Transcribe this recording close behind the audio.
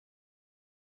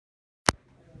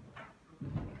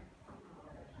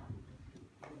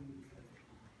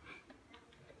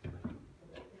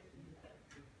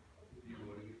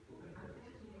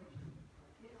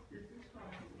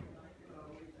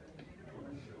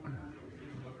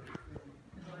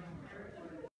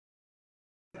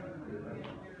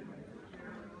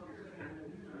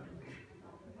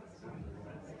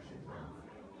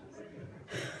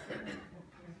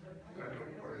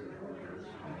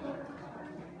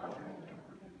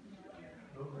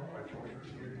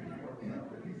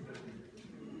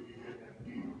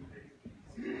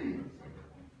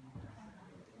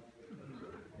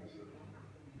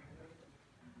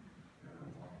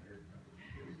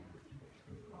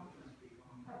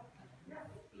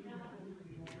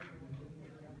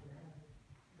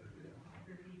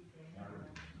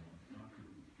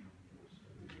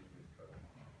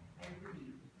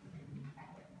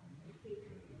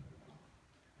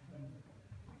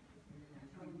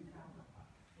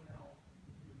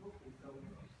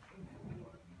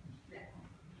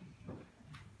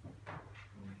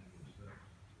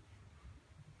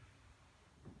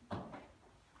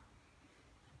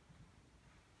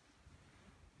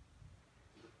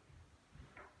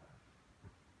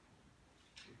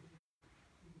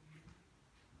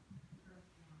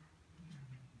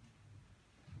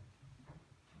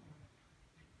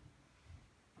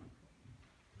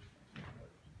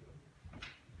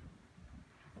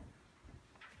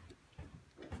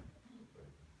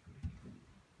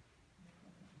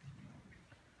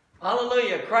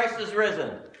Hallelujah, Christ is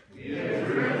risen. He is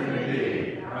risen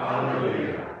indeed.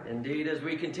 Hallelujah. Indeed, as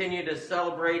we continue to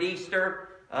celebrate Easter,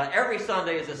 every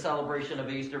Sunday is a celebration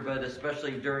of Easter, but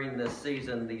especially during this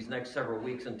season, these next several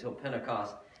weeks until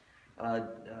Pentecost.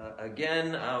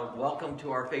 Again, welcome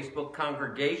to our Facebook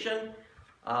congregation.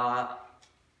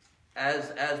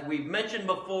 As we've mentioned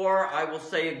before, I will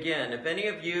say again, if any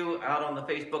of you out on the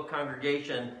Facebook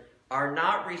congregation are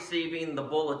not receiving the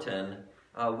bulletin,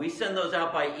 we send those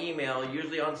out by email,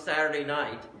 usually on Saturday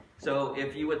night. So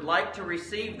if you would like to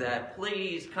receive that,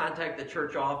 please contact the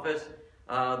church office.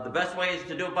 The best way is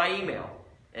to do it by email.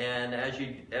 And as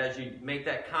you make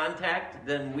that contact,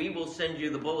 then we will send you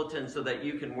the bulletin so that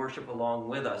you can worship along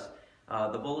with us.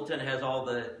 The bulletin has all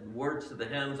the words to the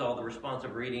hymns, all the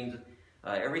responsive readings.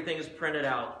 Everything is printed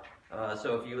out.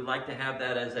 So if you would like to have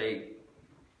that as a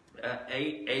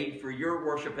aid for your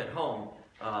worship at home,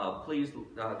 please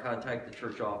contact the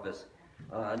church office.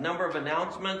 A number of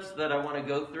announcements that I want to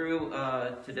go through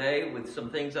today with some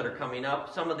things that are coming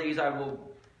up. Some of these I will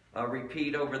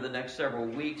repeat over the next several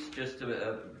weeks just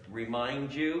to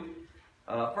remind you.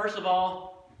 First of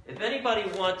all, if anybody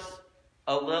wants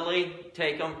a lily,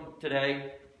 take them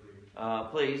today,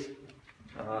 please.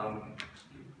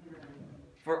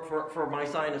 For my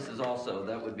sinuses also,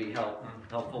 that would be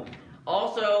helpful.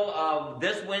 Also,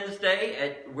 this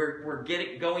Wednesday, we're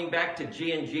going back to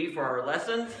G&G for our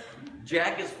lessons.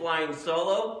 Jack is flying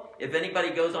solo. If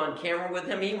anybody goes on camera with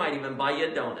him, he might even buy you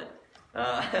a donut.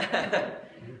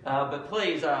 But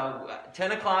please,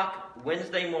 10 o'clock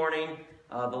Wednesday morning,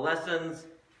 the lessons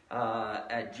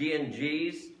at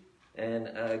G&G's. And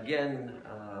again,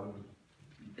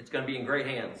 it's going to be in great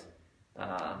hands.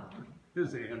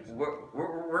 His hands.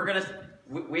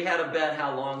 We had a bet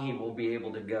how long he will be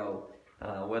able to go,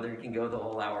 whether he can go the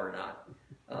whole hour or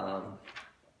not.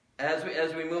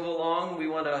 As we move along, we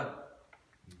want to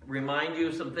remind you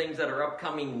of some things that are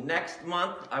upcoming next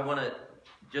month. I want to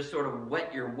just sort of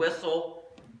wet your whistle,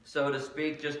 so to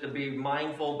speak, just to be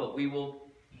mindful. But we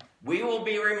will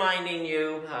be reminding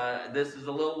you. This is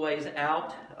a little ways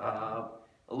out,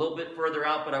 a little bit further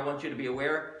out, but I want you to be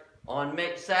aware. On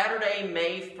Saturday,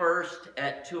 May 1st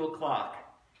at 2 o'clock,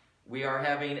 we are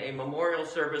having a memorial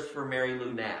service for Mary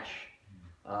Lou Nash.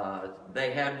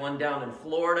 They had one down in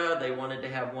Florida. They wanted to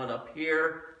have one up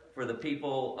here for the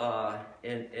people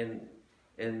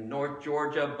in North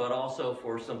Georgia, but also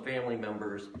for some family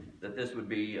members that this would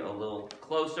be a little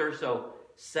closer. So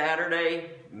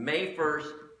Saturday, May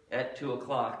 1st at 2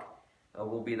 o'clock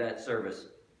will be that service.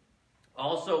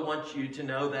 Also want you to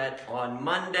know that on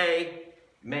Monday,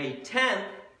 May 10th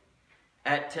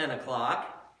at 10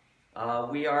 o'clock,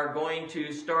 we are going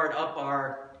to start up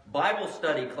our Bible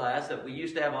study class that we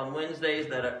used to have on Wednesdays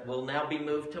that will now be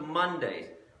moved to Mondays.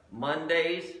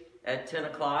 Mondays at 10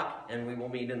 o'clock, and we will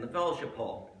meet in the fellowship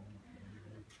hall.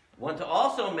 I want to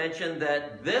also mention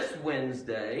that this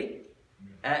Wednesday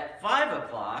at 5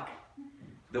 o'clock,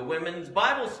 the Women's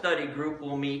Bible Study group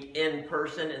will meet in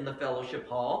person in the fellowship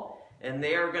hall. And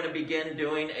they are going to begin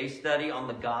doing a study on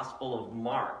the Gospel of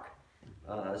Mark.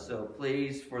 So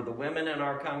please, for the women in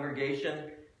our congregation,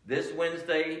 this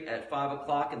Wednesday at 5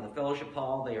 o'clock in the fellowship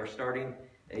hall, they are starting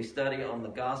a study on the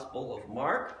Gospel of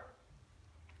Mark.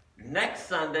 Next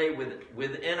Sunday,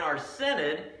 within our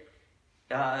synod,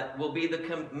 will be the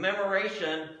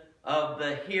commemoration of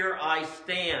the Here I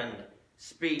Stand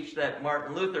speech that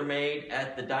Martin Luther made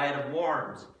at the Diet of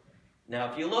Worms. Now,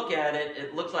 if you look at it,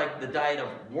 it looks like the Diet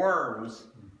of Worms,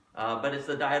 but it's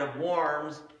the Diet of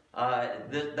Worms.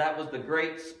 That was the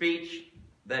great speech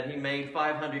that he made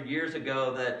 500 years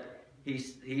ago that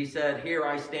he said, "Here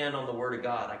I stand on the Word of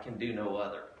God, I can do no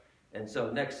other." And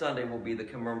so next Sunday will be the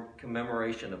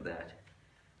commemoration of that.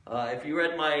 If you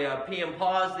read my PM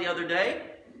Pause the other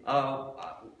day,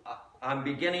 I'm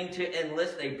beginning to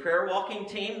enlist a prayer walking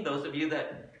team. Those of you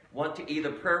that want to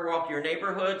either prayer walk your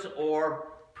neighborhoods or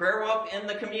prayer walk in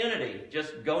the community,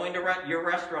 just going to your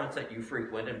restaurants that you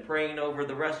frequent and praying over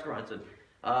the restaurants. And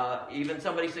even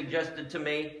somebody suggested to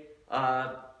me,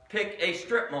 pick a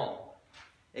strip mall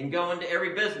and go into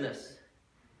every business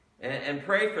and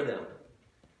pray for them.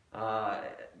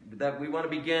 That we want to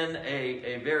begin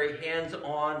a very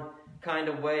hands-on kind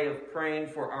of way of praying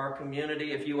for our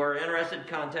community. If you are interested,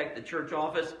 contact the church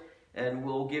office and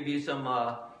we'll give you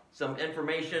some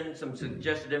information, some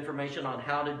suggested information on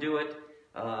how to do it.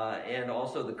 And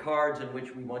also the cards in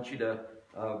which we want you to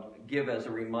give as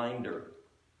a reminder.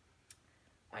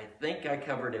 I think I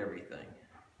covered everything.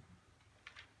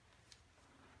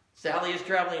 Sally is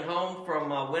traveling home from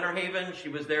Winter Haven. She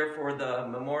was there for the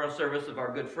memorial service of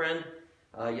our good friend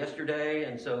yesterday,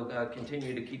 and so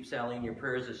continue to keep Sally in your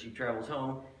prayers as she travels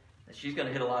home. She's going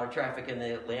to hit a lot of traffic in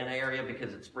the Atlanta area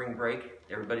because it's spring break.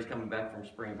 Everybody's coming back from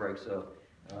spring break, so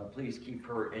please keep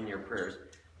her in your prayers.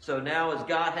 So now, as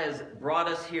God has brought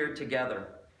us here together,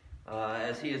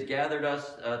 as He has gathered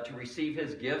us to receive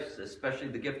His gifts, especially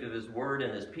the gift of His Word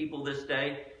and His people this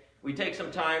day, we take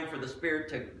some time for the Spirit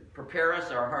to prepare us,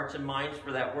 our hearts and minds,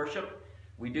 for that worship.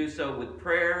 We do so with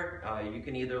prayer. You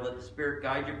can either let the Spirit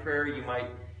guide your prayer. You might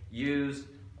use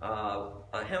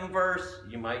a hymn verse.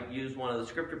 You might use one of the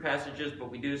scripture passages, but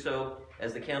we do so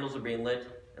as the candles are being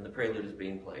lit and the prelude is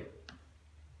being played.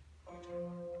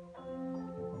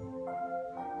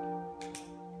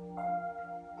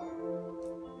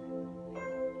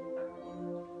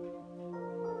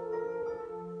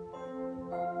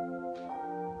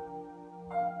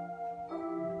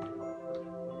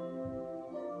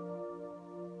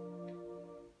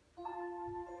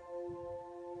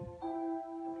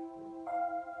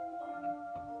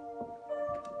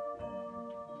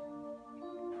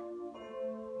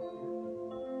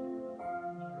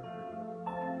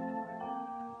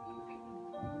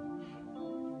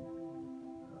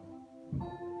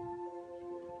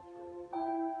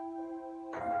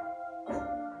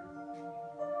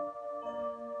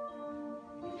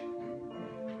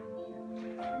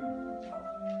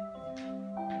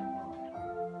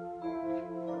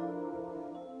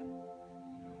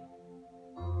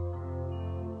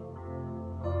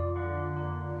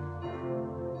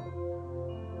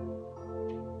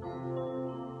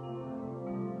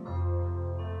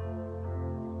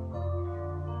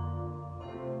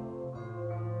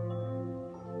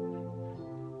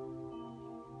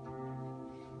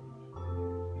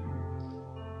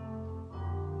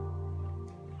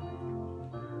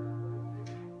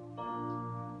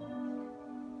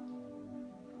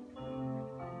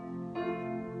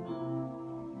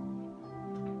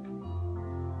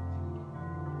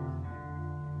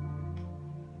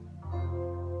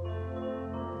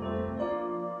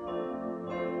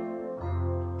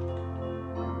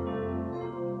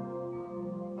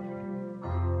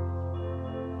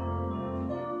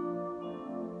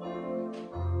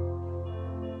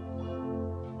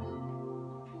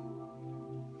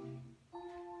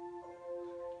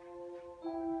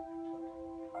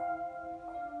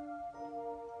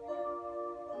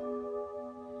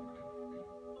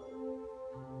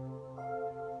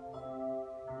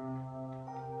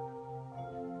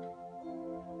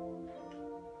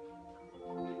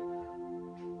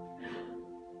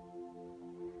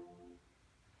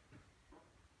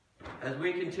 As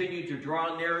we continue to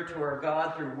draw nearer to our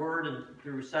God through word and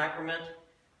through sacrament,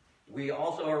 we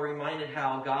also are reminded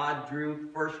how God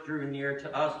first drew near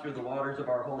to us through the waters of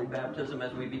our holy baptism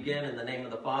as we begin in the name of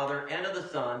the Father, and of the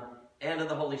Son, and of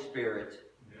the Holy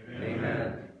Spirit.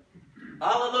 Amen.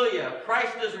 Hallelujah.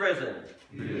 Christ is risen.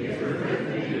 He is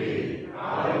risen indeed.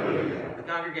 Hallelujah. The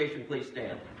congregation, please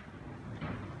stand.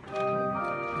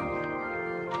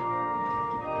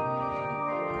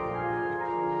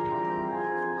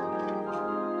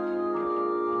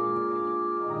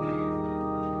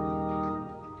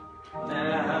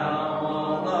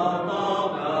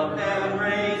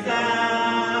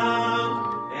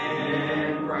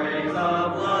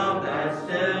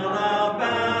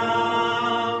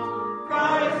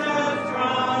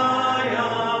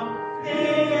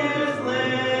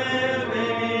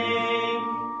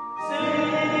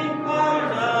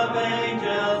 Of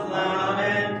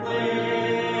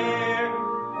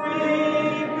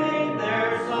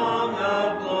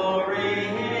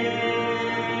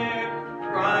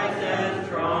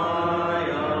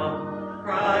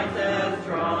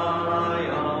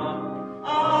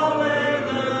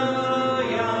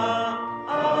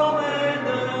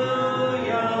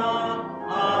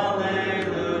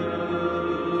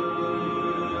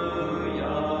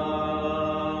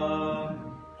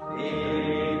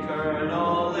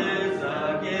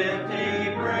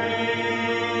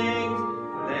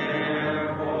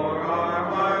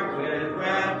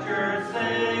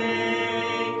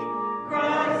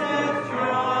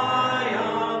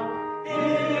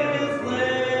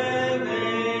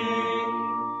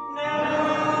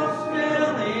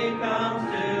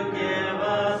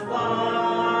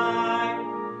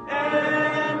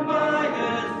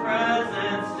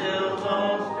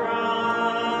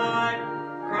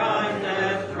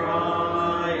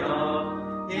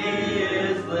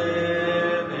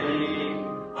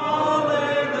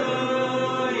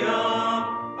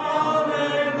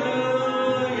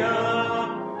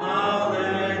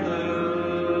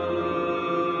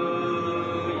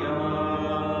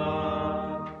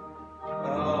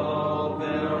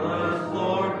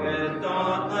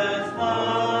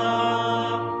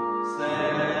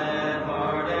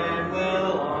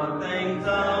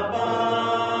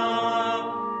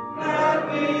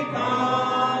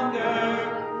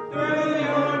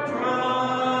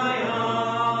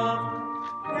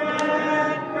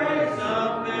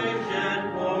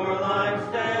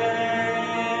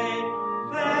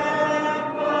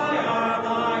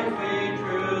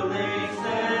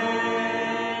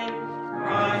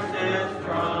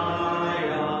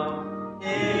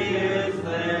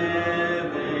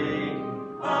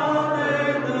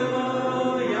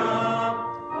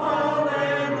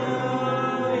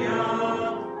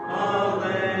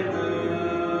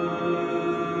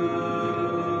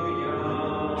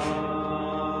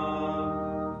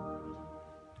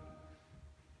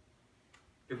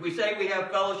If we say we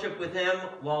have fellowship with him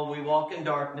while we walk in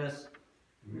darkness,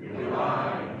 we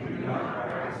lie and do not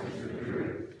practice the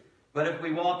truth. But if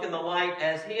we walk in the light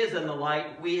as he is in the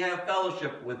light, we have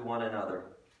fellowship with one another.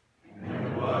 And the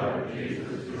blood of Jesus,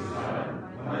 his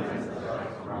Son, cleanses us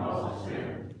from all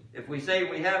sin. If we say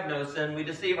we have no sin, we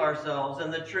deceive ourselves,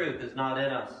 and the truth is not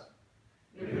in us.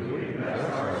 If we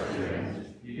confess our sins,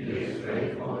 he is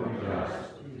faithful and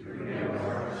just to forgive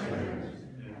our sins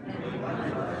and to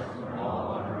cleanse us from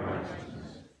all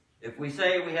unrighteousness. If we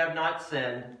say we have not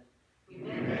sinned, we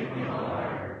make him a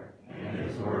liar, and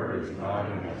his word is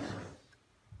not in us.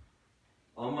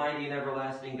 Almighty and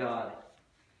everlasting God,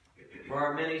 for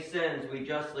our many sins we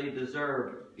justly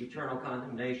deserve eternal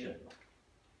condemnation.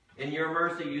 In your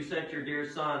mercy you sent your dear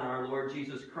Son, our Lord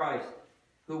Jesus Christ,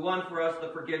 who won for us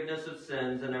the forgiveness of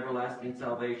sins and everlasting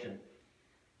salvation.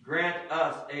 Grant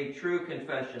us a true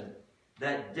confession,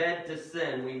 that dead to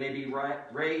sin we may be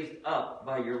raised up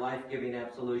by your life-giving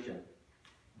absolution.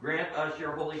 Grant us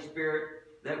your Holy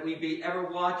Spirit, that we be ever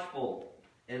watchful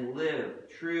and live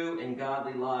true and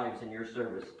godly lives in your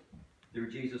service.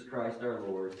 Through Jesus Christ our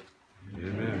Lord.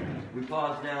 Amen. We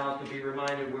pause now to be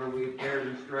reminded where we've erred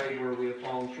and strayed, where we have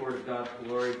fallen short of God's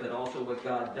glory, but also what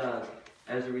God does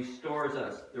as he restores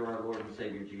us through our Lord and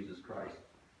Savior Jesus Christ.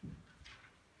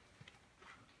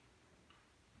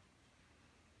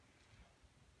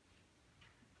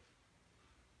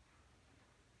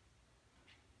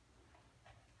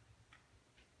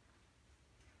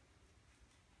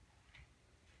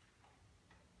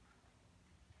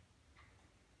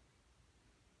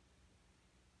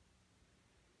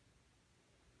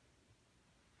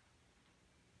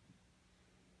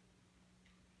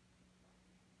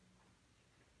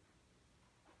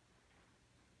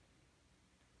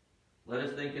 Let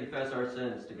us then confess our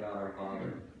sins to God our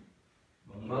Father.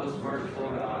 Most merciful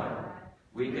God,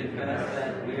 we confess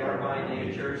that we are by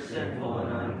nature sinful and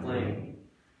unclean.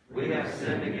 We have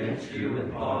sinned against you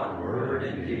in thought, word,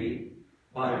 and deed,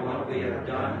 by what we have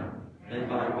done and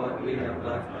by what we have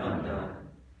left undone.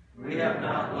 We have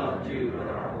not loved you with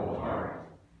our whole heart.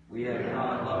 We have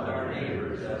not loved our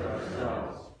neighbors as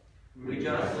ourselves. We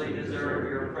justly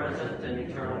deserve your present and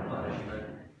eternal punishment.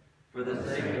 For the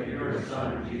sake of your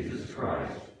Son, Jesus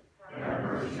Christ, have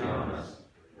mercy on us.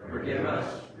 Forgive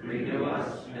us, renew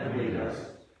us, and lead us,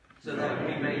 so that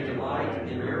we may delight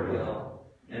in your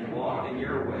will and walk in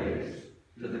your ways,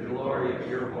 to the glory of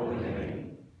your holy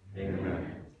name.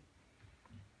 Amen.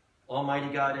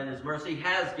 Almighty God, in his mercy,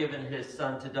 has given his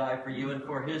Son to die for you, and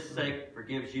for his sake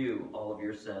forgives you all of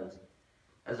your sins.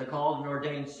 As a called and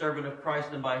ordained servant of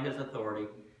Christ and by his authority,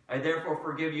 I therefore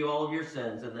forgive you all of your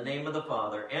sins in the name of the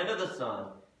Father, and of the Son,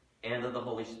 and of the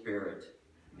Holy Spirit.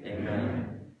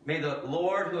 Amen. May the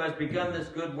Lord, who has begun this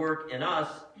good work in us,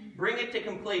 bring it to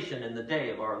completion in the day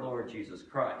of our Lord Jesus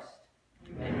Christ.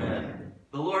 Amen.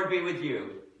 The Lord be with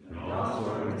you. And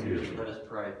also with you. Let us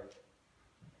pray.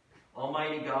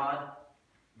 Almighty God,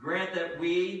 grant that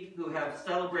we who have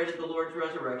celebrated the Lord's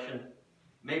resurrection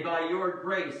may by your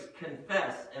grace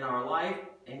confess in our life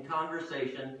and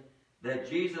conversation that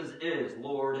Jesus is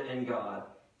Lord and God,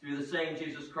 through the same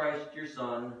Jesus Christ, your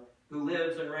Son, who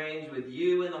lives and reigns with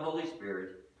you in the Holy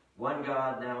Spirit, one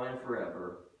God, now and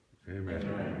forever. Amen.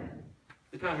 Amen.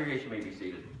 The congregation may be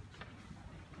seated.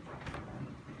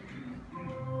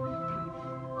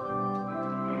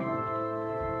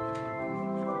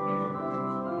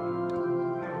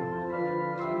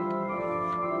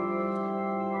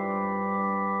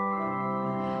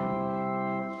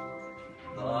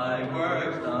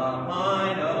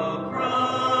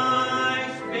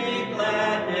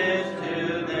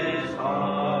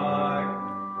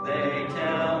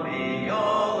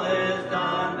 All is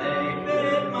done, they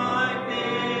bid my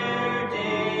fear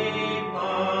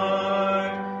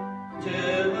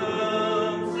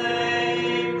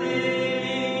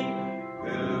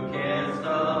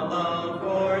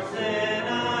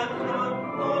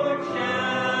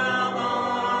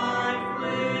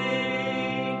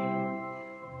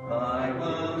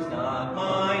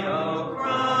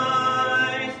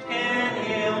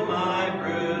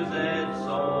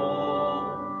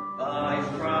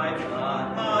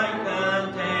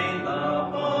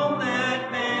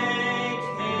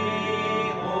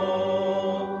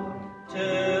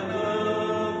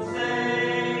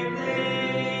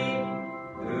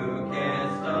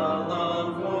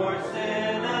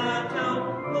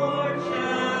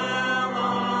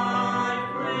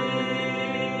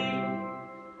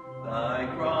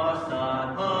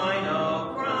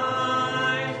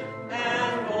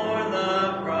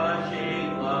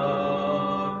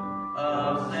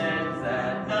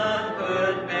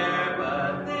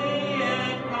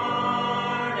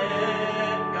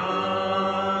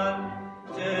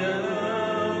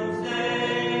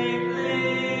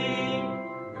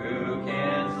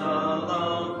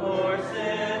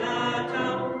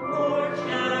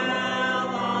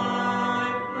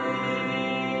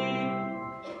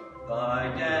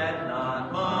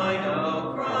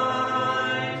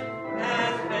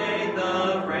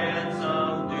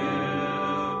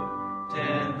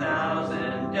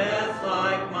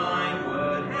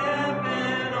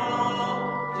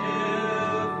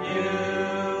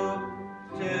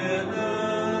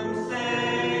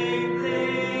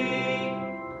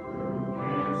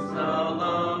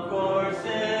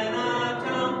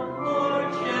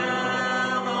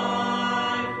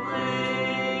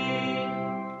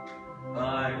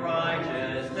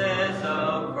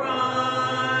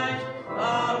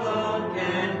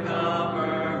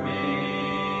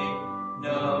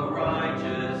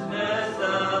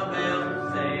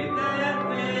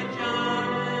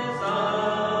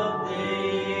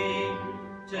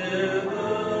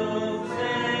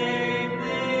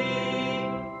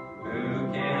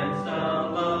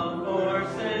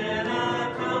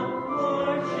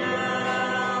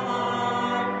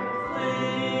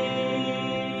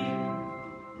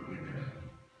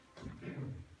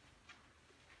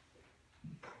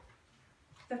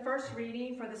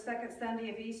reading for the second Sunday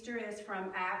of Easter is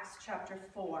from Acts chapter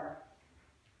 4.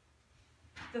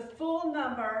 The full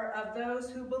number of those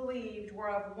who believed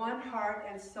were of one heart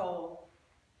and soul,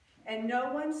 and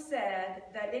no one said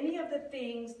that any of the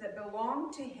things that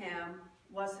belonged to him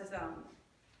was his own,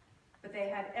 but they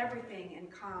had everything in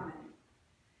common.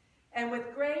 And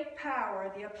with great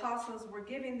power the apostles were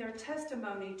giving their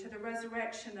testimony to the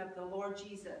resurrection of the Lord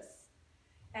Jesus,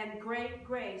 and great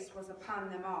grace was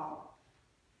upon them all.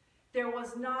 There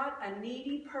was not a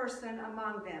needy person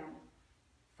among them,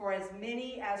 for as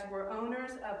many as were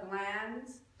owners of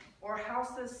lands or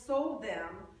houses sold them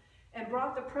and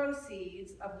brought the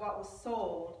proceeds of what was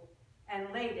sold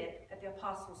and laid it at the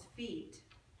apostles' feet,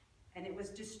 and it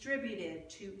was distributed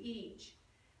to each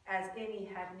as any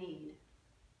had need.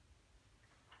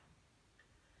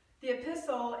 The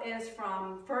epistle is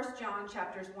from 1 John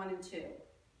chapters 1 and 2.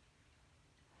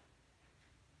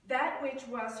 That which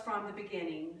was from the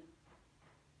beginning,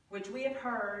 which we have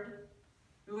heard,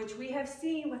 which we have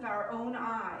seen with our own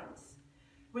eyes,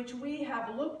 which we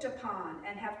have looked upon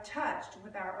and have touched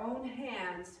with our own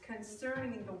hands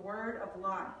concerning the word of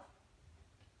life.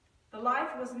 The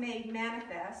life was made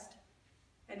manifest,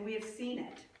 and we have seen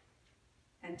it,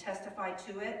 and testify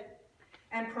to it,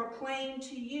 and proclaim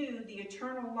to you the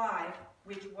eternal life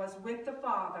which was with the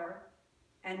Father,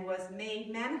 and was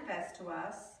made manifest to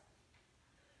us.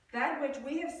 That which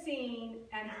we have seen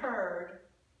and heard,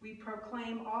 we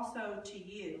proclaim also to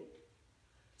you,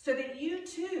 so that you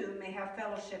too may have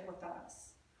fellowship with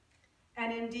us.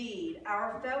 And indeed,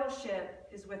 our fellowship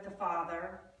is with the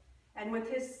Father and with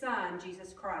his Son,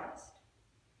 Jesus Christ.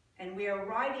 And we are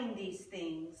writing these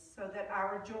things so that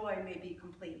our joy may be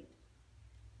complete.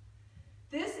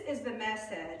 This is the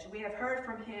message we have heard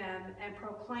from him and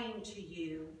proclaimed to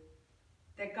you,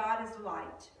 that God is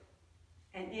light,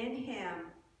 and in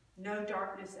him no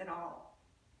darkness at all.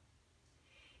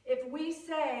 If we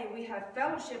say we have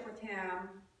fellowship with him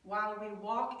while we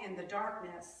walk in the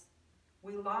darkness,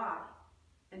 we lie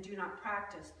and do not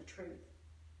practice the truth.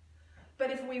 But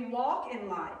if we walk in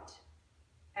light,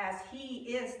 as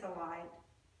he is the light,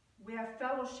 we have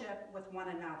fellowship with one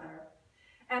another,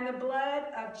 and the blood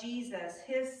of Jesus,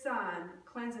 his Son,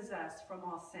 cleanses us from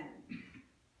all sin.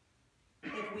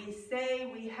 If we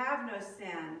say we have no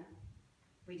sin,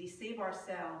 we deceive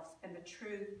ourselves, and the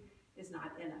truth is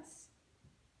not in us.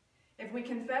 If we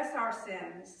confess our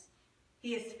sins,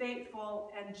 he is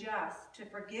faithful and just to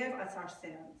forgive us our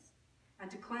sins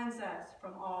and to cleanse us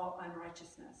from all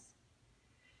unrighteousness.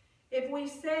 If we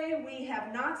say we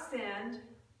have not sinned,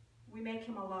 we make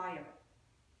him a liar,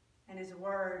 and his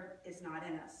word is not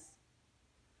in us.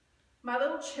 My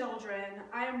little children,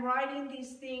 I am writing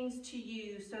these things to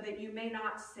you so that you may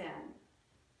not sin.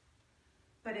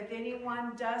 But if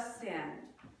anyone does sin,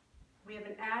 we have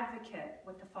an advocate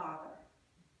with the Father,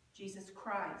 Jesus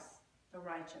Christ, the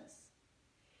righteous.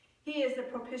 He is the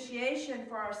propitiation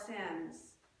for our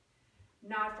sins,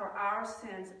 not for our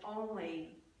sins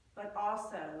only, but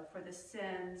also for the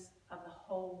sins of the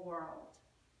whole world.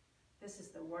 This is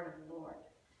the word of the Lord.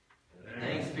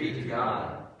 Thanks be to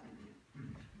God.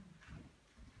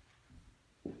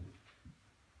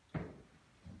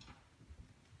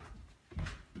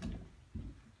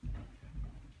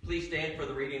 Please stand for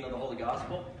the reading of the Holy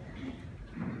Gospel.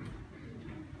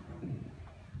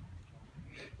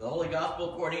 The Holy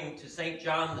Gospel according to St.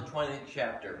 John, the 20th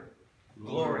chapter.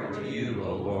 Glory to you,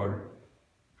 O Lord.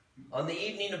 On the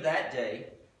evening of that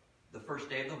day, the first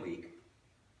day of the week,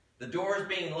 the doors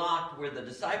being locked where the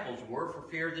disciples were for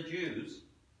fear of the Jews,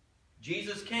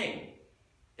 Jesus came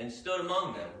and stood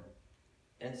among them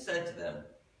and said to them,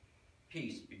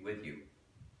 "Peace be with you."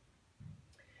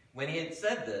 When he had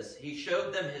said this, he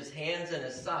showed them his hands and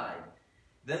his side.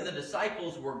 Then the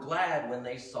disciples were glad when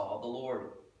they saw the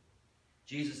Lord.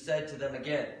 Jesus said to them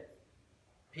again,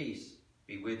 "Peace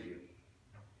be with you.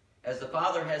 As the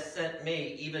Father has sent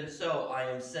me, even so I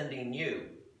am sending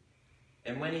you."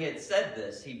 And when he had said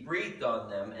this, he breathed on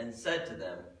them and said to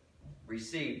them,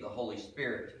 "Receive the Holy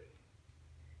Spirit.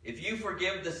 If you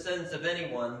forgive the sins of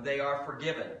anyone, they are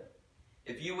forgiven.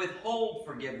 If you withhold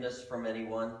forgiveness from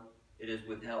anyone, it is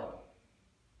withheld."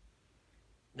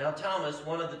 Now Thomas,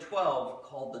 one of the 12,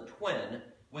 called the twin,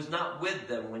 was not with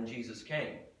them when Jesus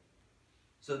came.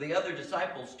 So the other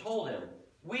disciples told him,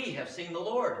 "We have seen the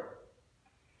Lord."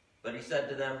 But he said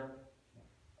to them,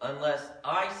 "Unless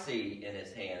I see in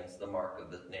his hands the mark of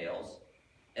the nails,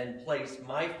 and place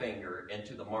my finger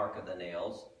into the mark of the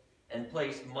nails, and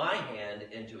place my hand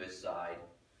into his side,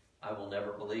 I will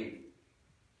never believe."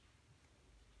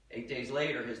 8 days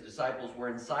later, his disciples were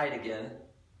inside again,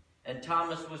 and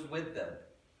Thomas was with them.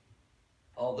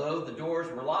 Although the doors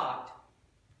were locked,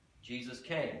 Jesus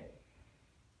came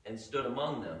and stood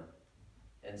among them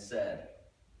and said,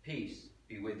 "Peace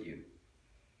be with you."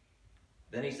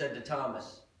 Then he said to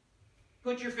Thomas,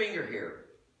 "Put your finger here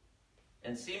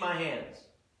and see my hands,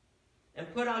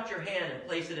 and put out your hand and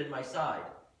place it in my side.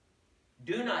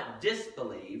 Do not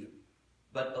disbelieve,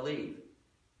 but believe."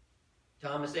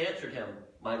 Thomas answered him,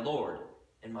 "My Lord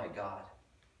and my God."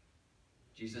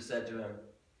 Jesus said to him,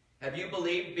 "Have you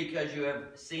believed because you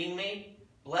have seen me?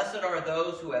 Blessed are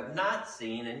those who have not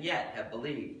seen and yet have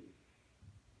believed."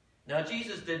 Now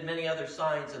Jesus did many other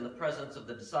signs in the presence of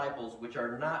the disciples, which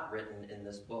are not written in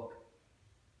this book.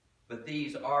 But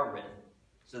these are written,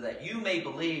 so that you may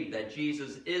believe that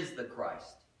Jesus is the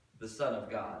Christ, the Son of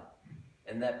God,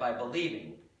 and that by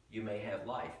believing you may have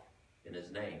life in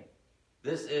his name.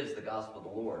 This is the gospel of the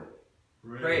Lord.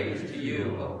 Praise to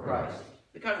you, O Christ.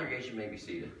 The congregation may be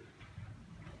seated.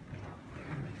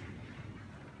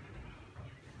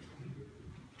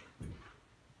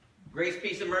 Grace,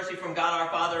 peace, and mercy from God our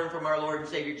Father and from our Lord and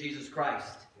Savior Jesus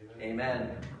Christ.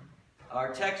 Amen.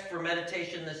 Our text for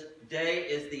meditation this day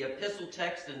is the epistle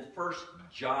text in 1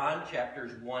 John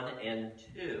chapters 1 and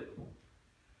 2.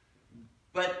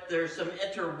 But there's some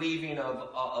interweaving of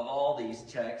all these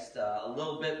texts. A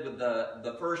little bit with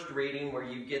the first reading where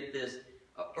you get this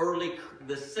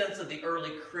the sense of the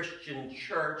early Christian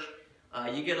church.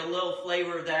 You get a little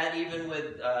flavor of that even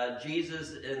with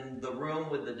Jesus in the room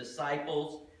with the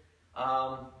disciples.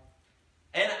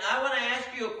 And I want to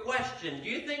ask you a question. Do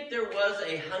you think there was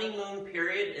a honeymoon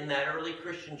period in that early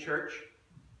Christian church?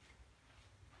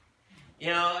 You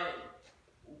know,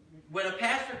 when a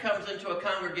pastor comes into a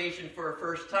congregation for a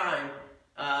first time,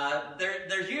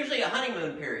 there's usually a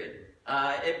honeymoon period.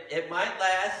 It might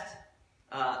last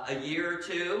a year or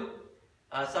two.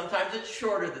 Sometimes it's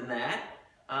shorter than that.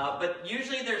 But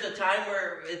usually there's a time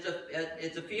where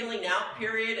it's a feeling out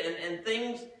period and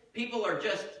people are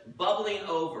just bubbling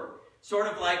over. Sort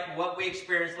of like what we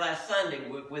experienced last Sunday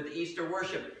with Easter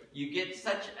worship. You get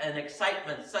such an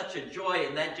excitement, such a joy,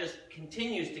 and that just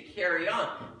continues to carry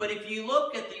on. But if you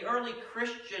look at the early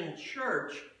Christian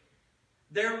church,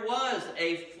 there was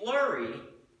a flurry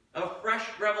of fresh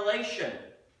revelation.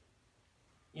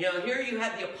 You know, here you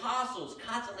have the apostles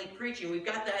constantly preaching. We've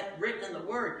got that written in the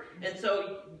Word. And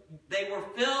so they were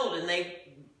filled, and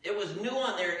it was new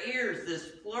on their ears,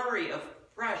 this flurry of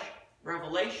fresh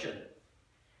revelation.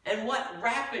 And what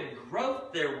rapid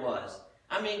growth there was.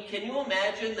 I mean, can you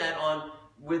imagine that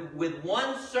with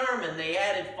one sermon they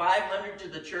added 500 to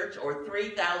the church or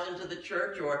 3,000 to the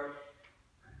church? Or,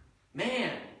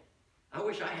 man, I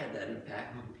wish I had that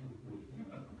impact.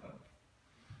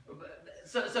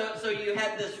 So you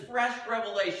had this fresh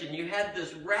revelation. You had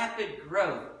this rapid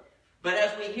growth. But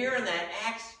as we hear in that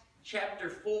Acts chapter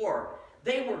 4,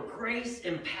 they were grace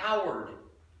empowered.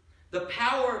 The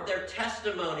power of their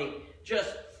testimony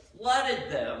just flooded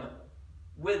them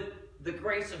with the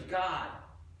grace of God.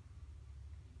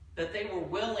 That they were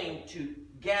willing to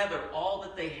gather all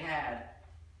that they had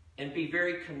and be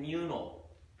very communal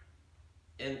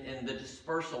in the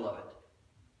dispersal of it.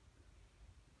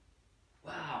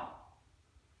 Wow.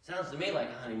 Sounds to me like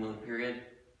a honeymoon period.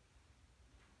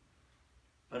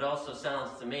 But also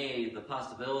sounds to me the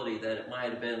possibility that it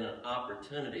might have been an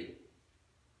opportunity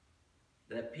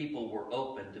that people were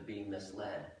open to being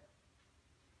misled.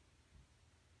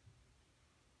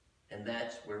 And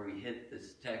that's where we hit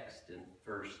this text in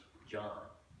 1 John.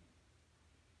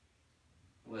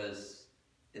 Was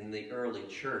in the early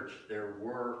church, there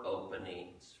were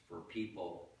openings for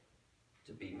people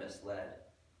to be misled.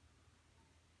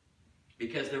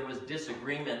 Because there was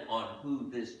disagreement on who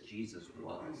this Jesus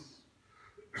was.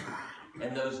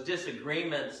 And those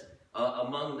disagreements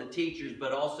among the teachers,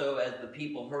 but also as the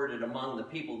people heard it among the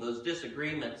people, those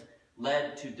disagreements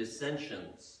led to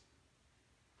dissensions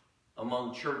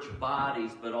among church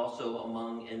bodies, but also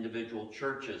among individual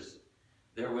churches.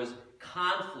 There was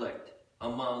conflict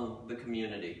among the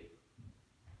community.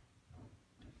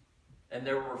 And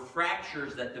there were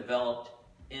fractures that developed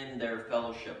in their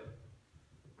fellowship.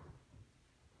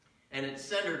 And it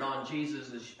centered on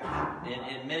Jesus,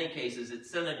 in many cases, it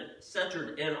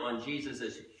centered in on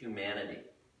Jesus' humanity.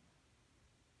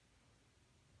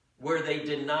 Where they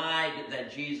denied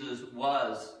that Jesus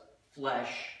was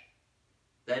flesh,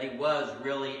 that he was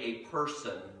really a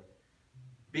person.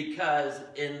 Because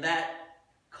in that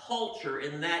culture,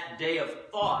 in that day of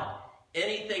thought,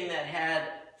 anything that had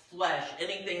flesh,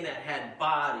 anything that had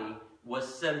body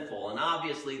was sinful. And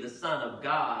obviously the Son of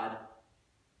God,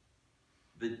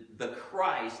 the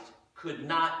Christ, could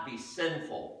not be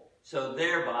sinful. So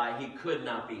thereby he could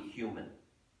not be human.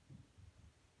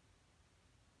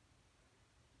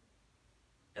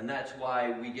 And that's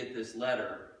why we get this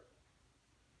letter,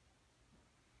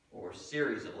 or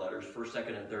series of letters, 1st,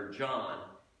 2nd, and 3rd John,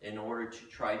 in order to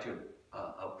try to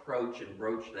approach and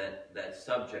broach that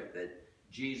subject that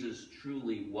Jesus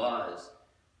truly was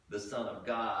the Son of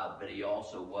God, but he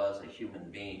also was a human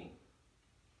being.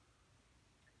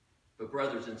 But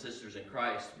brothers and sisters in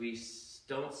Christ, we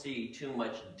don't see too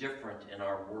much different in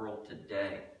our world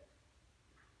today.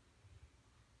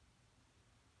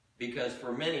 Because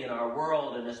for many in our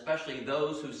world, and especially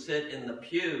those who sit in the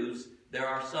pews, there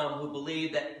are some who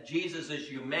believe that Jesus'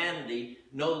 humanity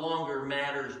no longer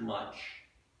matters much.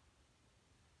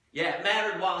 Yeah, it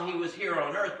mattered while he was here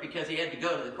on earth because he had to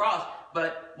go to the cross,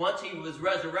 but once he was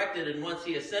resurrected and once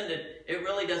he ascended, it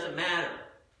really doesn't matter.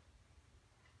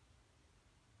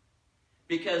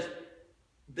 Because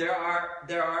there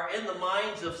are in the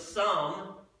minds of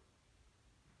some,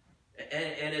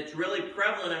 and it's really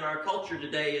prevalent in our culture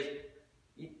today, is,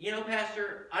 you know,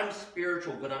 Pastor, I'm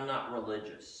spiritual, but I'm not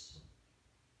religious.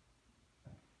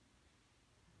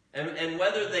 And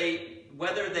whether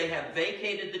they have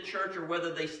vacated the church or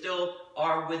whether they still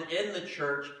are within the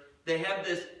church, they have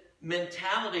this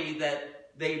mentality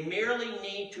that they merely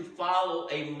need to follow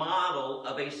a model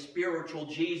of a spiritual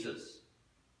Jesus.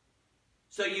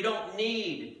 So you don't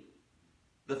need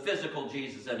the physical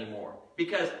Jesus anymore.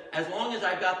 Because as long as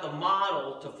I've got the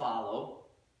model to follow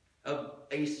of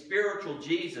a spiritual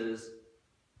Jesus,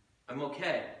 I'm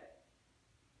okay.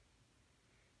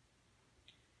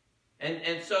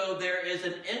 And so there is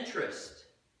an interest.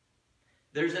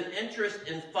 There's an interest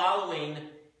in following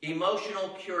emotional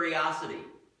curiosity.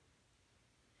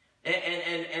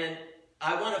 And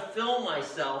I want to fill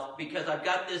myself because I've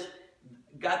got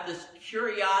this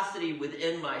curiosity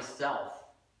within myself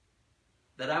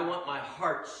that I want my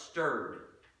heart stirred.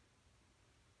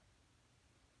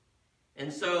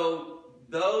 And so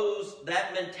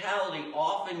that mentality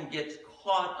often gets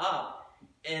caught up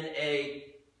in a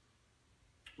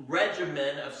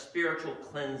regimen of spiritual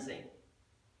cleansing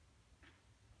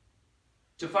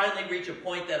to finally reach a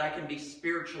point that I can be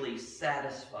spiritually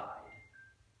satisfied.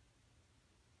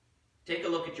 Take a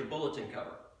look at your bulletin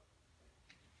cover.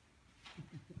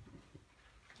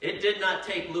 It did not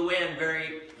take Luann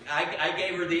I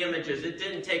gave her the images. It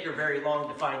didn't take her very long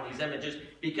to find these images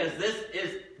because this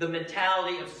is the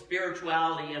mentality of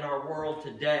spirituality in our world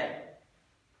today.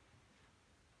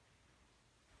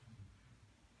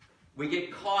 We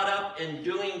get caught up in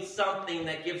doing something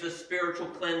that gives us spiritual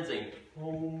cleansing.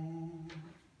 Home.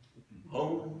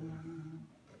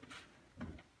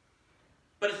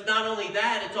 But it's not only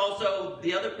that, it's also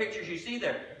the other pictures you see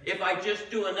there. If I just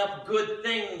do enough good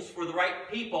things for the right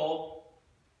people,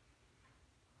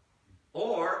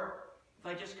 or if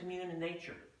I just commune in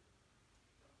nature,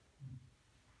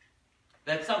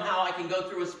 that somehow I can go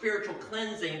through a spiritual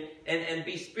cleansing and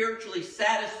be spiritually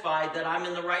satisfied that I'm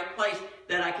in the right place,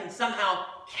 that I can somehow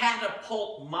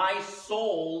catapult my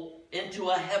soul into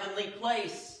a heavenly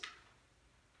place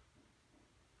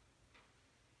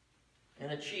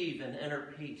and achieve an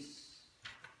inner peace.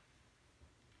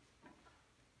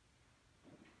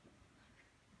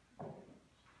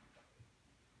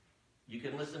 You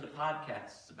can listen to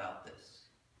podcasts about this.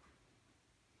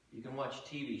 You can watch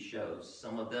TV shows,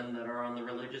 some of them that are on the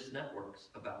religious networks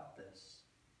about this.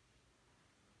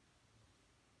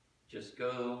 Just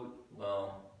go,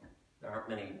 well, there aren't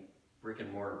many brick and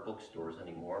mortar bookstores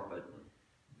anymore, but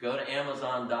go to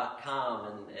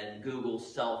Amazon.com and Google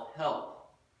self-help.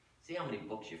 See how many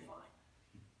books you find.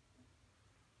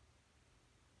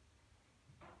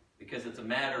 Because it's a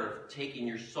matter of taking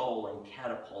your soul and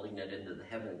catapulting it into the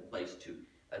heavenly place to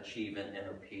achieve an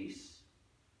inner peace.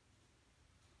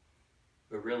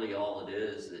 But really all it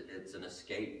is, it's an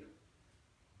escape.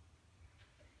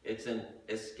 It's an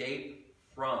escape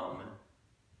from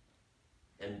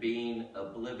and being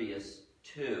oblivious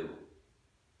to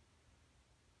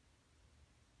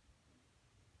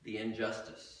the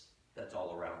injustice that's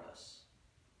all around us.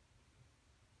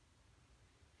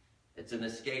 It's an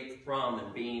escape from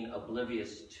and being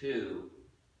oblivious to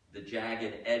the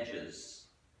jagged edges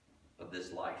of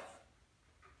this life.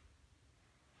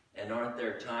 And aren't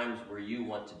there times where you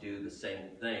want to do the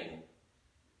same thing?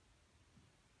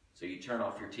 So you turn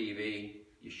off your TV,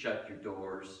 you shut your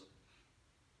doors,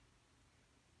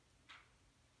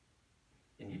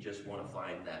 and you just want to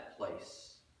find that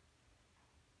place.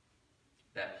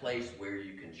 That place where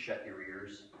you can shut your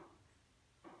ears,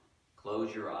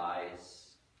 close your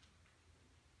eyes,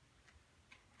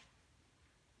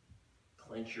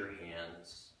 clench your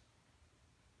hands,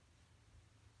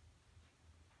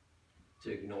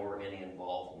 to ignore any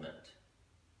involvement.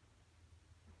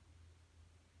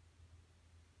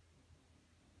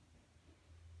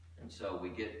 And so we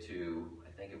get to,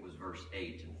 I think it was verse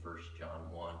 8 in 1 John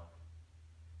 1.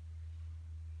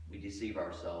 We deceive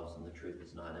ourselves and the truth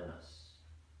is not in us.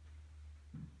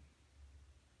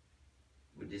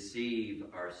 We deceive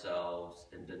ourselves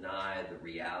and deny the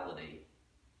reality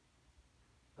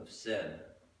of sin.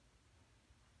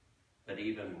 But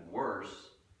even worse,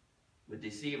 we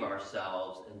deceive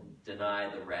ourselves and deny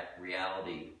the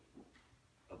reality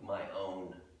of my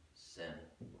own sin.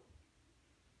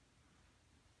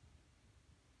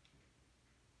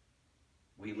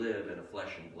 We live in a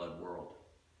flesh and blood world.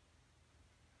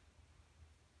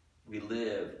 We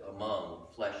live among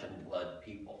flesh and blood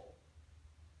people.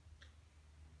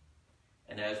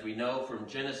 And as we know from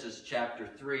Genesis chapter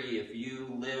 3, if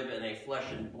you live in a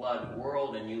flesh and blood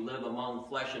world and you live among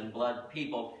flesh and blood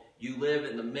people, you live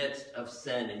in the midst of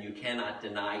sin and you cannot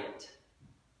deny it.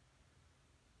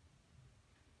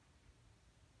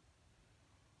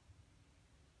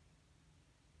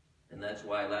 And that's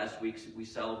why last week we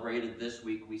celebrated, this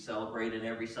week we celebrate, and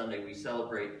every Sunday we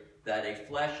celebrate that a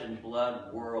flesh and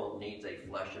blood world needs a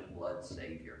flesh and blood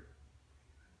Savior.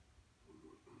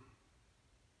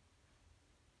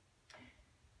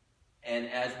 And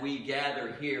as we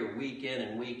gather here week in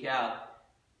and week out,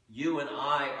 you and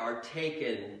I are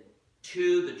taken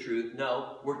to the truth.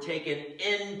 No, we're taken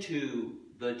into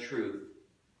the truth.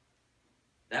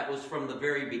 That was from the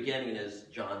very beginning, as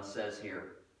John says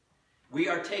here. We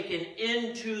are taken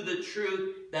into the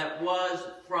truth that was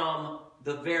from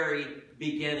the very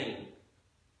beginning.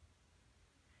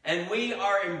 And we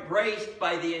are embraced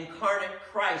by the incarnate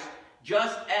Christ,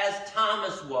 just as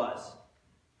Thomas was.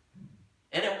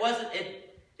 And it was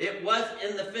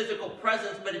in the physical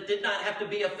presence, but it did not have to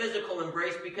be a physical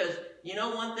embrace, because you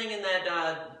know one thing in that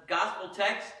gospel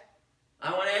text?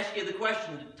 I want to ask you the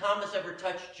question, did Thomas ever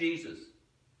touch Jesus?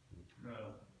 No.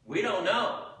 We don't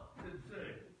know. Didn't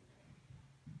say.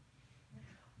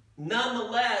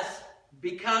 Nonetheless,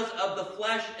 because of the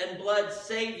flesh and blood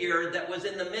Savior that was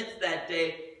in the midst that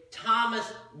day,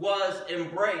 Thomas was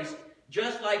embraced,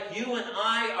 just like you and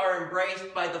I are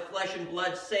embraced by the flesh and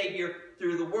blood Savior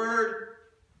through the Word,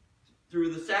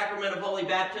 through the sacrament of Holy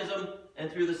Baptism,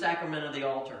 and through the sacrament of the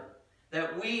altar.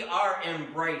 That we are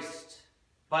embraced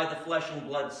by the flesh and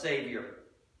blood Savior.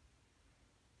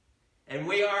 And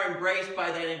we are embraced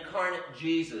by that incarnate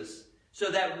Jesus, so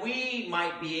that we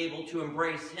might be able to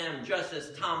embrace him just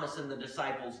as Thomas and the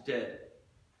disciples did.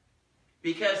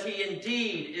 Because he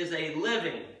indeed is a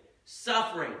living,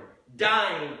 suffering,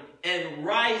 dying, and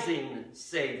rising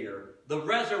Savior, the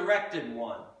resurrected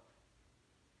one.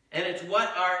 And it's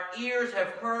what our ears have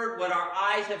heard, what our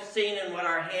eyes have seen, and what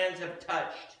our hands have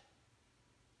touched.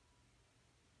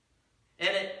 And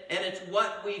it's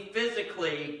what we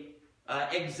physically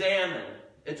examine.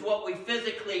 It's what we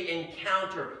physically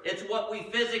encounter. It's what we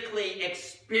physically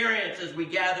experience as we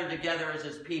gather together as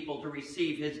his people to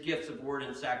receive his gifts of word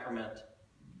and sacrament.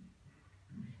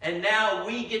 And now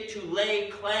we get to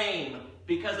lay claim,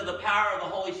 because of the power of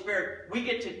the Holy Spirit, we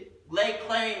get to lay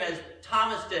claim as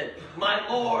Thomas did, my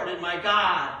Lord and my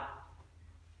God.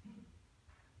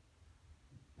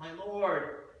 My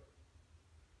Lord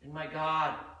and my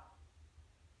God.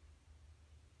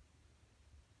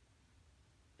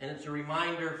 And it's a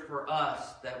reminder for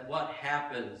us that what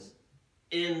happens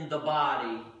in the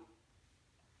body,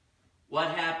 what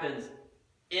happens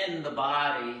in the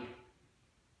body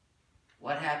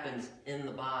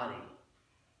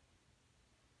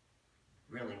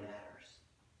really matters.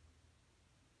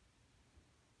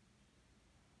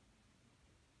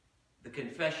 The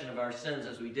confession of our sins,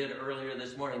 as we did earlier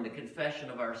this morning, the confession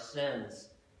of our sins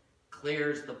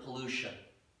clears the pollution.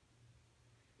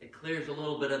 It clears a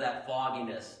little bit of that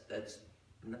fogginess that's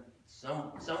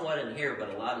somewhat in here,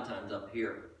 but a lot of times up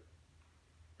here.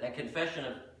 That confession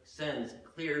of sins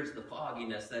clears the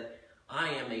fogginess that I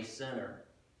am a sinner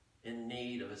in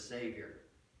need of a Savior.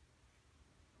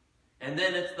 And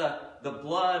then it's the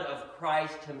blood of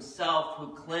Christ himself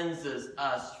who cleanses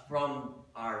us from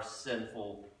our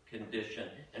sinful condition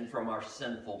and from our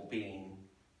sinful being.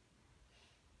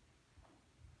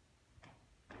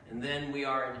 And then we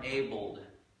are enabled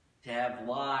to have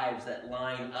lives that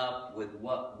line up with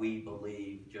what we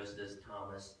believe, just as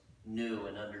Thomas knew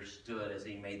and understood as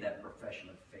he made that profession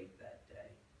of faith that day.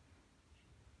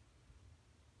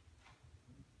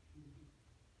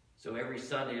 So every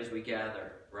Sunday as we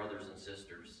gather, brothers and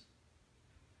sisters,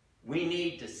 we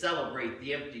need to celebrate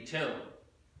the empty tomb.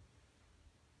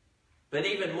 But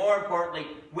even more importantly,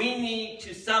 we need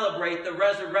to celebrate the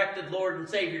resurrected Lord and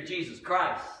Savior Jesus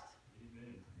Christ.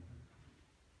 Amen.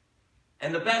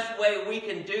 And the best way we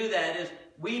can do that is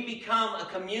we become a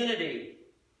community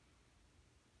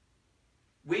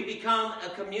We become a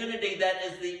community that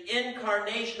is the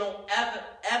incarnational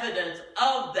evidence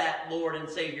of that Lord and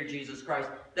Savior Jesus Christ,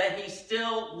 that he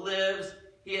still lives,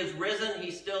 he is risen,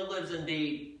 he still lives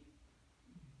indeed.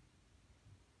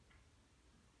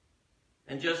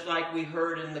 And just like we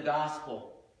heard in the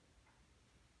gospel,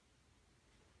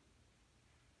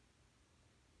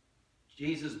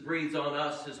 Jesus breathes on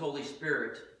us his Holy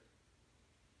Spirit,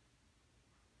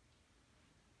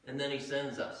 and then he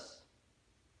sends us.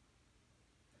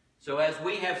 So as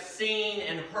we have seen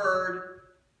and heard,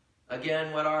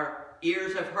 again, what our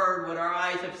ears have heard, what our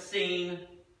eyes have seen,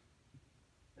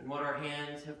 and what our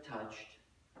hands have touched,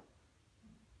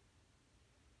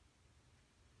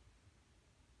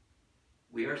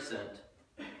 we are sent.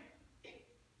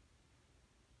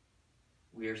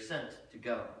 We are sent to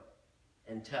go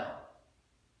and tell,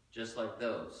 just like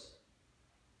those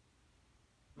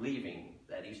leaving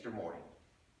that Easter morning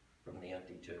from the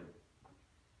empty tomb.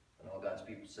 And all God's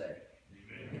people say,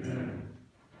 Amen.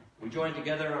 We join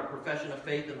together in our profession of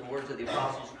faith in the words of the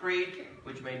Apostles' Creed,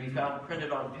 which may be found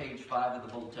printed on page 5 of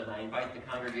the bulletin. I invite the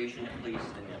congregation to please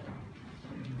stand.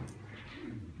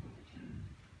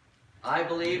 I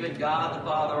believe in God the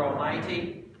Father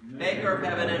Almighty, maker of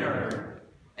heaven and earth,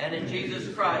 and in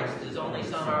Jesus Christ, his only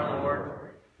Son, our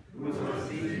Lord, who was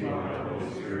conceived by the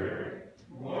Holy Spirit,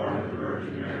 born of the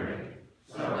Virgin Mary,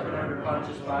 suffered under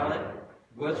Pontius Pilate,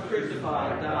 was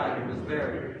crucified, died, and was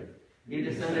buried. He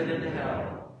descended into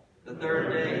hell. The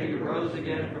third day he rose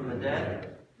again from the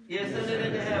dead. He ascended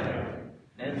into heaven,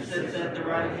 and sits at the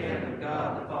right hand of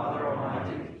God the Father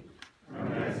Almighty. From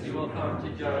thence he will come to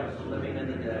judge the living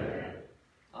and the dead.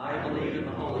 I believe in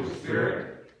the Holy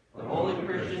Spirit, the holy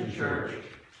Christian Church,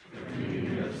 the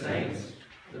communion of saints,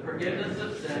 the forgiveness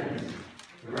of sins,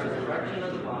 the resurrection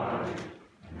of the body,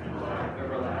 and life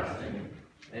everlasting.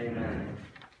 Amen.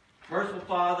 Merciful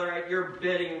Father, at your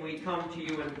bidding we come to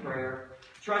you in prayer,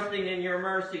 trusting in your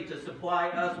mercy to supply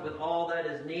us with all that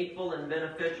is needful and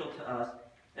beneficial to us,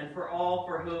 and for all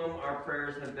for whom our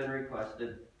prayers have been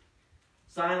requested.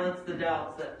 Silence the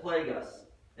doubts that plague us,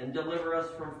 and deliver us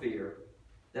from fear,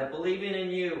 that believing in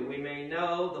you we may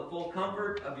know the full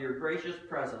comfort of your gracious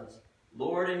presence.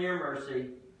 Lord, in your mercy,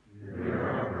 hear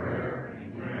our prayer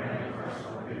and grant our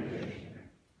salvation.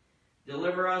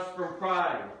 Deliver us from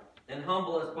pride, and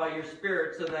humble us by your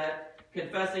Spirit, so that,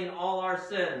 confessing all our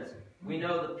sins, we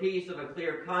know the peace of a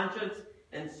clear conscience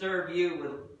and serve you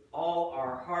with all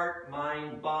our heart,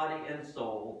 mind, body, and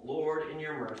soul. Lord, in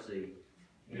your mercy,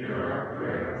 hear our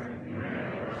prayer and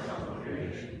grant our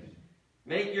supplication.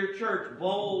 Make your church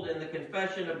bold in the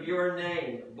confession of your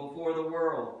name before the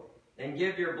world, and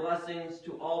give your blessings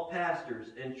to all pastors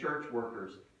and church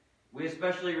workers. We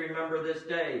especially remember this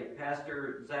day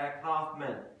Pastor Zach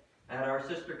Hoffman at our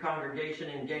sister congregation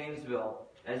in Gainesville,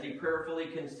 as he prayerfully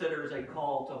considers a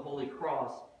call to Holy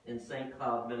Cross in St.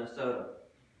 Cloud, Minnesota.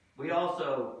 We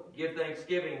also give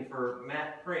thanksgiving for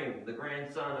Matt Preem, the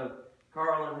grandson of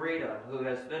Carl and Rita, who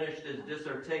has finished his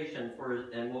dissertation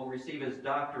and will receive his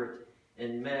doctorate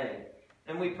in May.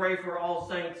 And we pray for all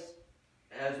saints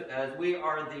as we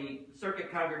are the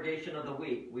Circuit Congregation of the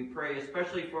Week. We pray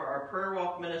especially for our prayer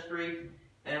walk ministry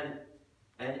and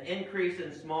an increase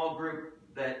in small groups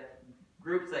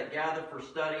that gather for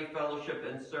study, fellowship,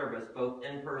 and service, both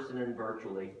in person and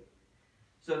virtually,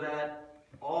 so that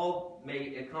all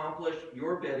may accomplish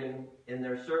your bidding in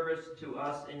their service to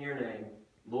us in your name.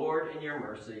 Lord, in your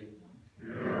mercy,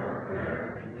 hear our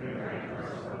prayer and grant our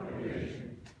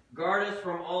supplication. Guard us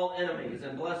from all enemies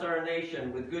and bless our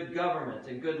nation with good government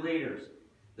and good leaders,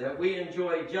 that we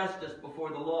enjoy justice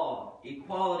before the law,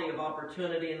 equality of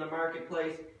opportunity in the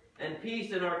marketplace, and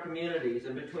peace in our communities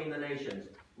and between the nations.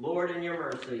 Lord, in your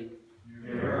mercy,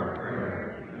 hear our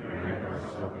prayer and grant our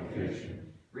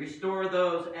supplication. Restore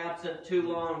those absent too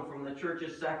long from the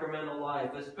church's sacramental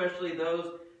life, especially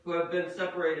those who have been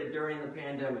separated during the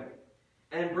pandemic.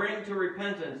 And bring to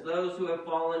repentance those who have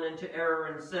fallen into error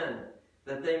and sin,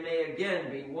 that they may again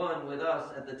be one with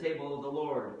us at the table of the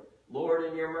Lord. Lord,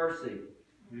 in your mercy,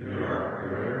 hear our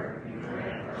prayer and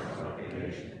grant our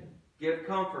supplication. Give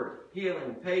comfort,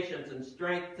 healing, patience, and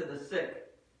strength to the sick,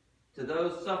 to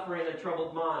those suffering a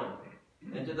troubled mind,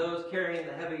 and to those carrying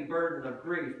the heavy burden of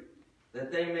grief,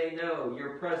 that they may know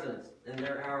your presence in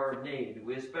their hour of need.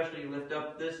 We especially lift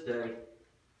up this day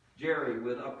Jerry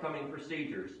with upcoming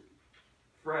procedures,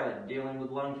 Fred dealing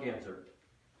with lung cancer,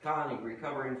 Connie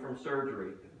recovering from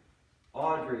surgery,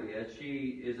 Audrey as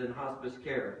she is in hospice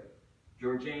care,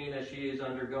 Georgine as she is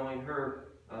undergoing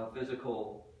her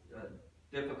physical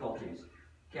difficulties,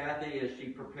 Kathy as she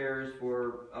prepares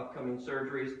for upcoming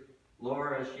surgeries,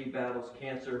 Laura as she battles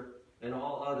cancer, and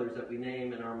all others that we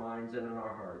name in our minds and in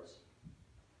our hearts.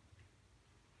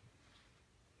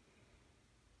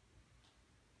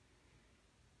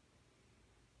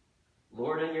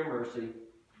 Lord, in your mercy,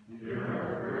 Hear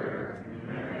our prayer and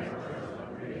grant us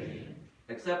salvation.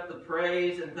 accept the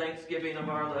praise and thanksgiving of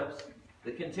our lips,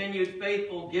 the continued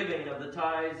faithful giving of the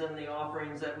tithes and the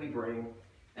offerings that we bring,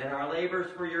 and our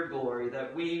labors for your glory,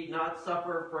 that we not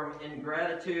suffer from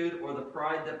ingratitude or the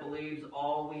pride that believes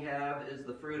all we have is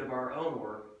the fruit of our own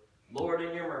work. Lord,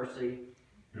 in your mercy,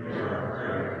 Hear our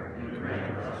prayer and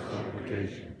grant our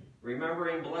supplication.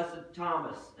 remembering blessed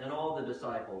Thomas and all the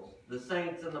disciples, the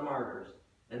saints and the martyrs,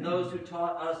 and those who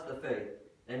taught us the faith,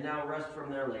 and now rest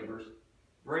from their labors,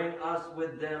 bring us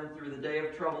with them through the day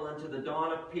of trouble into the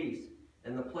dawn of peace,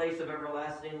 and the place of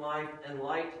everlasting life and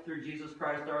light through Jesus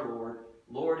Christ our Lord.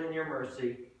 Lord, in your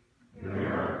mercy, Hear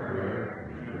our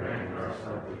prayer and grant our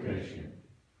supplication.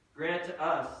 grant to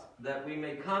us that we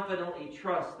may confidently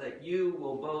trust that you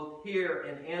will both hear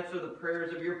and answer the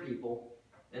prayers of your people,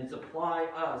 and supply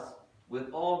us with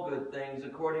all good things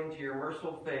according to your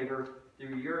merciful favor,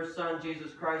 through your Son,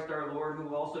 Jesus Christ our Lord,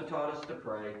 who also taught us to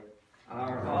pray.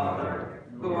 Our Father,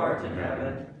 who art in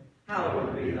heaven,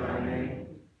 hallowed be thy name.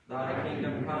 Thy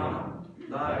kingdom come,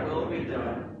 thy will be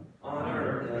done, on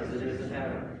earth as it is in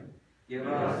heaven. Give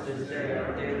us this day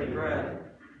our daily bread,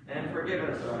 and forgive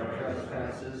us our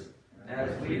trespasses,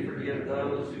 as we forgive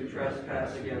those who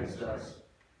trespass against us.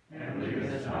 And lead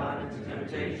us not into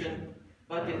temptation,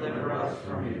 but deliver us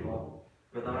from evil.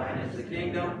 For thine is the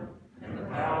kingdom, and the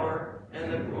power,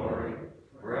 and the glory,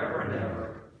 forever and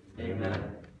ever.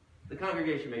 Amen. The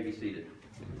congregation may be seated.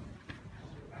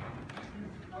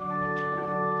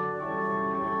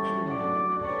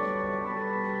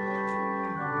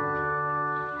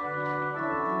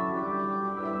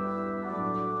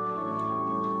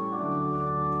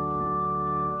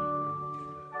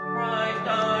 Christ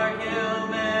our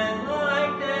human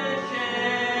likeness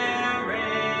sharing,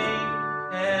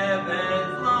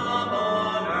 heaven's love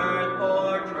on earth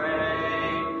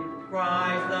portray.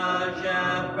 Christ the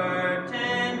shepherd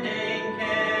tending,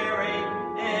 caring,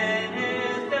 in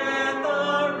his death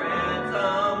a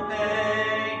ransom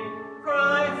paid.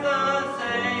 Christ the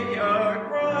Savior,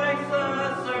 Christ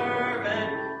the servant,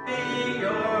 be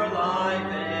your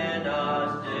life in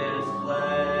us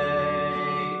displayed.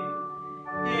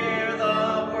 Hear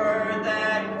the word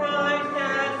that Christ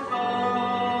has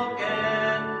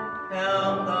spoken.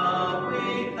 Help the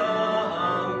weak, the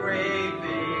hungry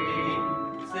feed.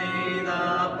 See the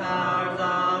powers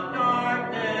of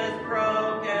darkness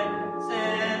broken.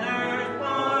 Sinners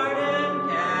pardoned,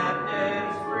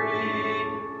 captives freed.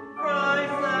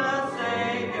 Christ the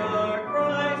Savior,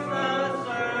 Christ the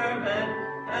servant.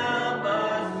 Help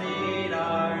us meet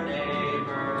our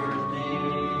neighbor's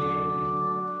needs.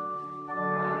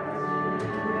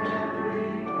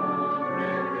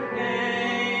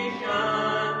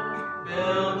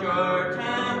 Build your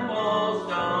temple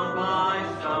stone by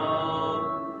stone,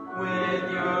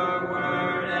 with your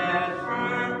word as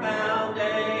firm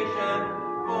foundation,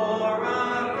 for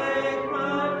a faith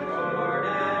matured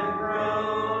and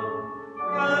grown.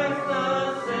 Christ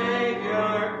the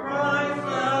Savior, Christ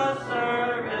the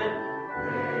servant,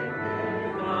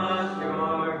 make us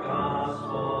your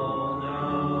gospel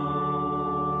known.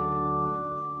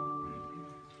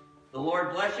 The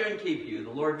Lord bless you and keep you.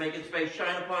 The Lord make his face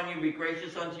shine upon you and be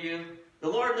gracious unto you. The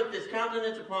Lord lift his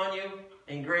countenance upon you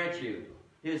and grant you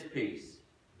his peace.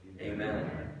 Amen.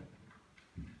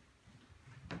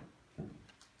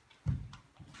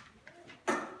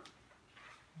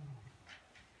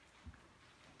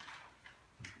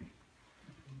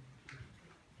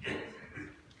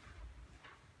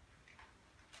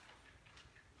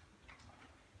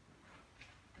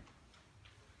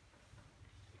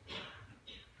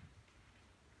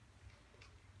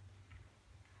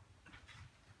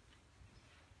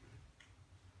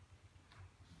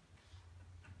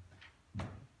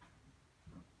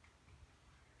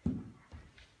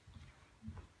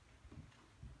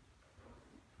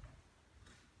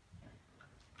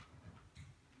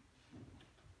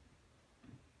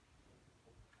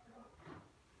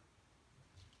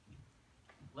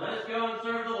 Let us go and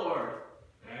serve the